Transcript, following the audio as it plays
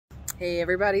Hey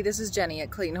everybody, this is Jenny at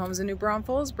Clayton Homes in New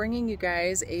Braunfels, bringing you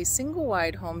guys a single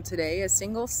wide home today, a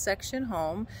single section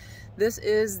home. This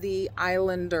is the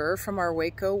Islander from our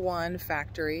Waco 1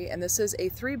 factory, and this is a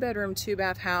 3-bedroom,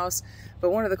 2-bath house. But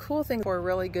one of the cool things for a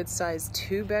really good sized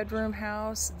 2-bedroom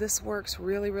house, this works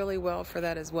really well for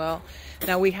that as well.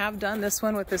 Now we have done this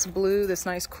one with this blue, this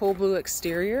nice cool blue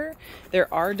exterior.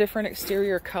 There are different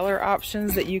exterior color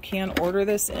options that you can order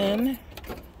this in.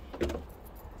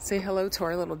 Say hello to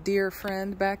our little deer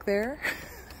friend back there.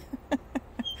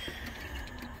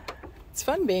 It's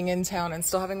fun being in town and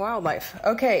still having wildlife.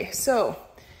 Okay, so,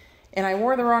 and I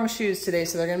wore the wrong shoes today,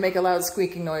 so they're gonna make a loud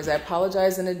squeaking noise. I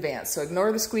apologize in advance, so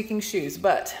ignore the squeaking shoes.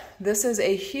 But this is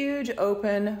a huge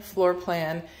open floor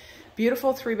plan,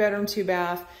 beautiful 3-bedroom,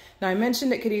 2-bath. Now I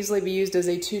mentioned it could easily be used as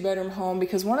a 2-bedroom home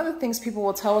because one of the things people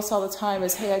will tell us all the time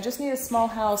is, hey, I just need a small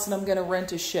house and I'm gonna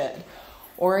rent a shed.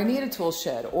 Or I need a tool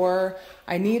shed, or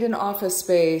I need an office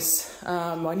space,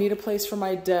 I need a place for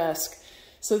my desk.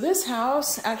 So this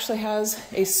house actually has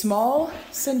a small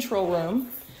central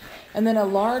room and then a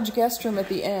large guest room at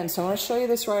the end. So I want to show you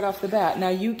this right off the bat. Now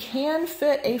you can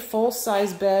fit a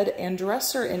full-size bed and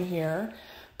dresser in here,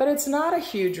 but it's not a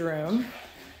huge room.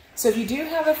 So if you do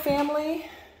have a family,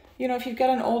 you know, if you've got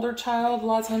an older child, a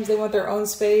lot of times they want their own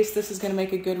space, this is going to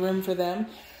make a good room for them.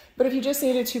 But if you just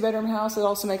need a 2-bedroom house, it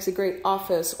also makes a great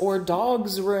office or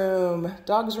dog's room,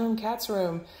 cat's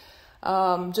room,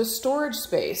 just storage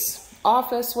space,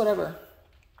 office, whatever,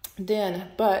 den.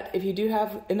 But if you do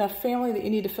have enough family that you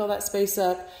need to fill that space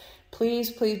up, please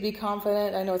be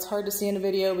confident. I know it's hard to see in a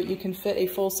video, but you can fit a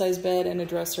full-size bed and a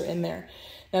dresser in there.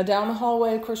 Now down the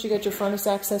hallway, of course, you got your furnace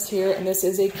access here, and this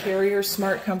is a Carrier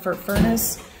Smart Comfort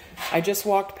furnace. I just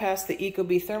walked past the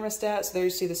ecobee thermostat, so there you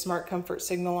see the Smart Comfort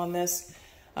signal on this.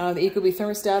 The ecobee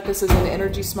thermostat, this is an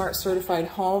Energy Smart certified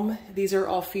home. These are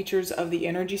all features of the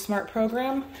Energy Smart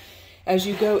program. As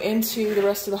you go into the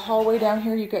rest of the hallway down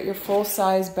here, you've got your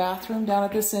full-size bathroom down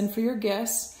at this end for your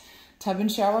guests, tub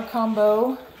and shower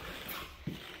combo,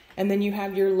 and then you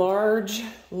have your large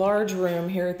room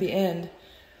here at the end.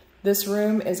 This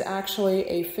room is actually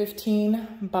a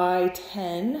 15 by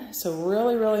 10, so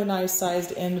really nice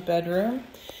sized end bedroom.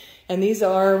 And these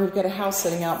are, we've got a house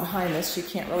sitting out behind this. You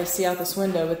can't really see out this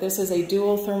window, but this is a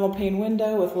dual thermal pane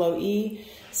window with low E.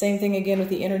 Same thing again with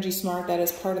the Energy Smart. That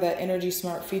is part of that Energy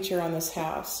Smart feature on this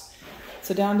house.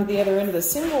 So down to the other end of the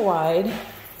single wide,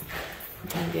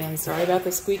 again, sorry about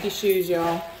the squeaky shoes,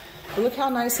 y'all. But look how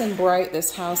nice and bright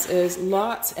this house is.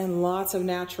 Lots and lots of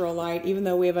natural light. Even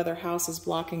though we have other houses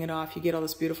blocking it off, you get all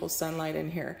this beautiful sunlight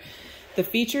in here. The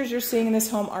features you're seeing in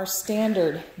this home are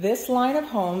standard. This line of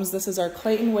homes, this is our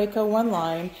Clayton Waco 1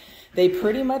 line, they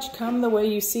pretty much come the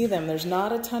way you see them. There's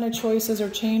not a ton of choices or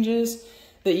changes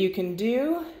that you can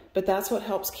do, but that's what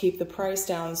helps keep the price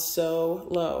down so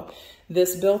low.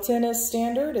 This built-in is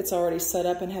standard. It's already set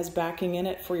up and has backing in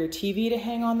it for your TV to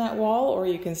hang on that wall, or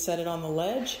you can set it on the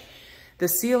ledge. The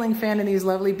ceiling fan and these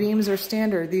lovely beams are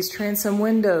standard. These transom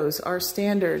windows are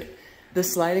standard. The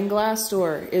sliding glass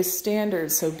door is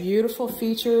standard, so beautiful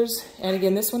features. And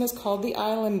again, this one is called the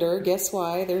Islander. Guess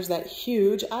why? There's that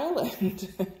huge island.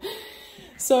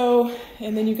 So,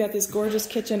 and then you've got this gorgeous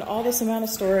kitchen, all this amount of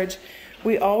storage.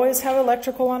 We always have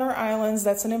electrical on our islands.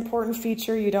 That's an important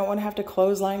feature. You don't want to have to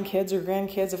clothesline kids or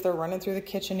grandkids if they're running through the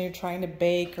kitchen and you're trying to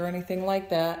bake or anything like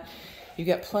that. You've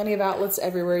got plenty of outlets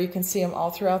everywhere. You can see them all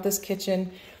throughout this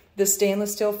kitchen. The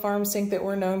stainless steel farm sink that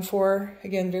we're known for.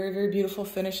 Again, very beautiful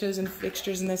finishes and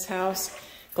fixtures in this house.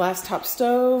 Glass top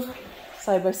stove,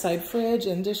 side-by-side fridge,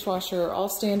 and dishwasher are all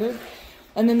standard.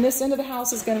 And then this end of the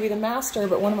house is going to be the master,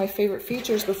 but one of my favorite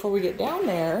features before we get down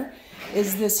there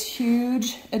is this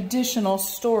huge additional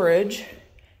storage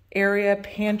area,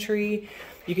 pantry.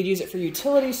 You could use it for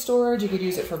utility storage, you could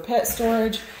use it for pet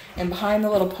storage, and behind the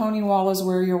little pony wall is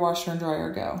where your washer and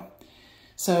dryer go.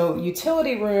 So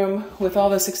utility room with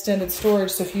all this extended storage.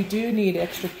 So if you do need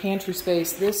extra pantry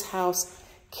space, this house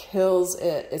kills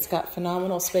it. It's got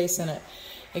phenomenal space in it.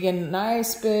 Again,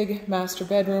 nice big master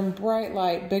bedroom, bright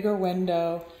light, bigger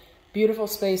window, beautiful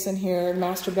space in here.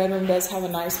 Master bedroom does have a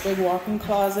nice big walk-in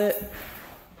closet.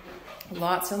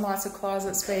 Lots and lots of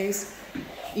closet space.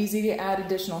 Easy to add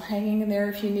additional hanging in there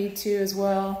if you need to as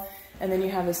well. And then you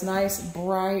have this nice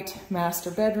bright master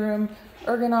bedroom.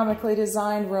 Ergonomically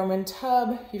designed Roman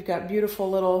tub. You've got beautiful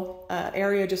little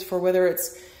area just for whether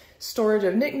it's storage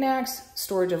of knickknacks,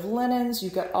 storage of linens.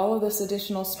 You've got all of this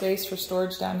additional space for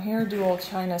storage down here. Dual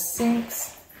china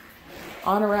sinks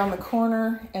on around the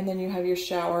corner, and then you have your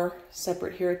shower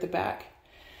separate here at the back.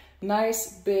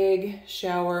 Nice big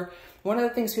shower. One of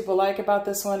the things people like about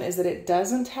this one is that it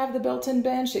doesn't have the built-in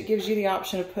bench. It gives you the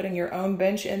option of putting your own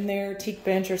bench in there, teak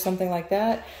bench or something like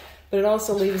that. But it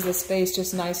also leaves the space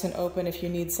just nice and open if you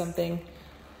need something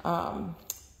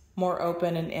more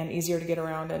open and easier to get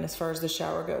around in as far as the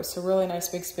shower goes. So really nice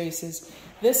big spaces.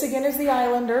 This again is the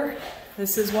Islander.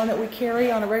 This is one that we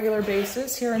carry on a regular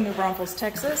basis here in New Braunfels,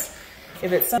 Texas.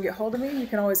 If it's something to get hold of me, you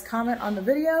can always comment on the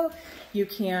video. You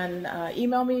can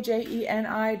email me,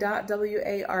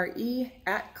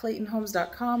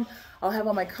 jeni.ware@claytonhomes.com. I'll have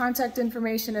all my contact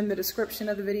information in the description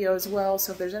of the video as well.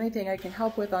 So if there's anything I can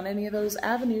help with on any of those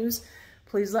avenues,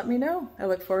 please let me know. I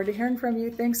look forward to hearing from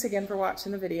you. Thanks again for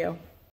watching the video.